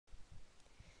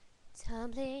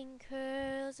Tumbling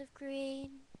curls of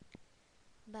green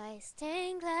by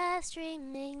stained glass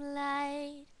streaming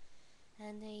light,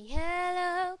 and the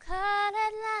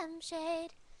yellow-colored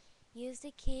lampshade used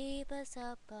to keep us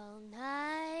up all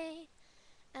night.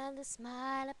 And the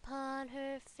smile upon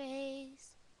her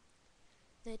face,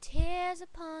 the tears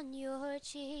upon your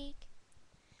cheek,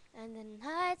 and the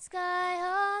night sky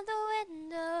on the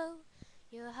window,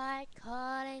 your heart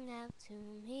calling out to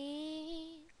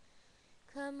me.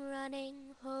 Come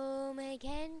running home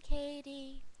again,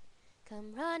 Katie.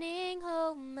 Come running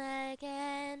home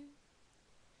again.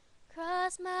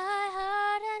 Cross my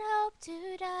heart and hope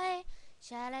to die.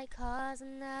 Shall I cause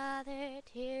another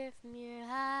tear from your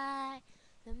eye?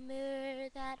 The mirror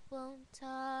that won't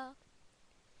talk,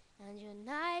 and your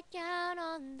nightgown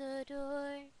on the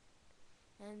door,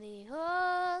 and the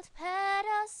old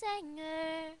pedal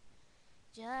singer,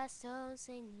 just don't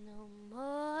sing no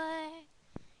more.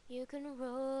 You can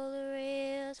roll the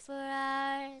reels for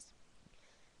hours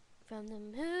from the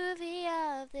movie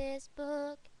of this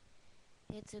book.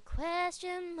 It's a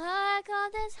question mark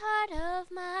on this heart of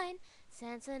mine,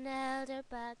 since an elder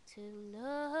back to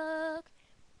look.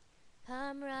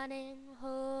 Come running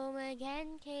home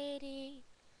again, Katie.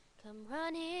 Come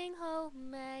running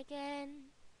home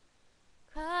again.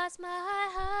 Cross my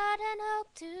heart and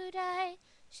hope to die.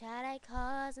 Shall I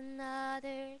cause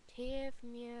another tear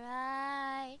from your eye?